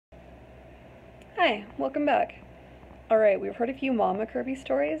Hi, welcome back. Alright, we've heard a few Mama Kirby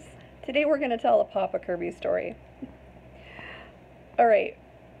stories. Today we're going to tell a Papa Kirby story. Alright,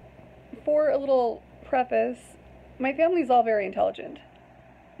 for a little preface, my family's all very intelligent.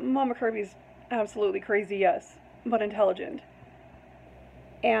 Mama Kirby's absolutely crazy, yes, but intelligent.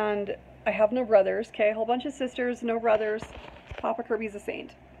 And I have no brothers, okay? A whole bunch of sisters, no brothers. Papa Kirby's a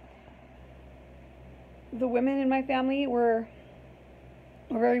saint. The women in my family were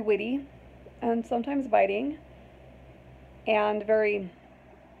very witty and sometimes biting, and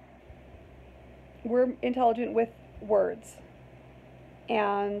we're intelligent with words.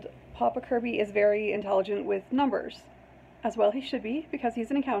 And Papa Kirby is very intelligent with numbers, as well he should be, because he's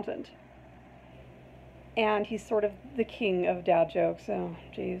an accountant. And he's sort of the king of dad jokes, oh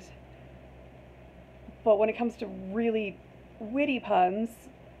jeez. But when it comes to really witty puns,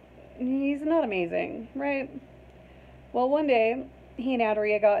 he's not amazing, right? Well, one day, he and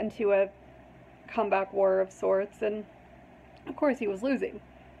Andrea got into a comeback war of sorts, and of course he was losing,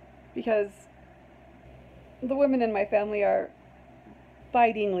 because the women in my family are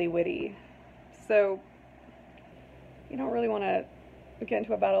bitingly witty, so you don't really want to get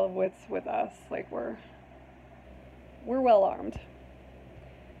into a battle of wits with us. Like, we're well armed.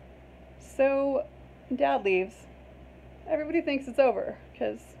 So Dad leaves. Everybody thinks it's over,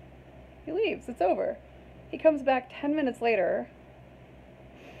 because he leaves, it's over. He comes back 10 minutes later,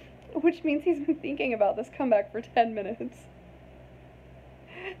 which means he's been thinking about this comeback for 10 minutes,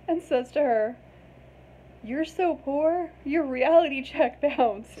 and says to her, "You're so poor, your reality check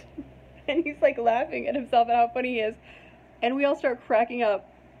bounced." And he's like laughing at himself and how funny he is, and we all start cracking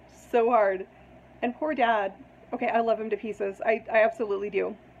up so hard. And poor Dad, okay, I love him to pieces, I absolutely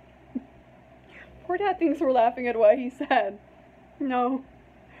do. Poor Dad thinks we're laughing at what he said. No,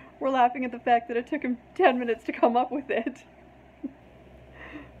 we're laughing at the fact that it took him 10 minutes to come up with it.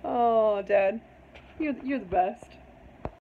 Oh, Dad, you're the best.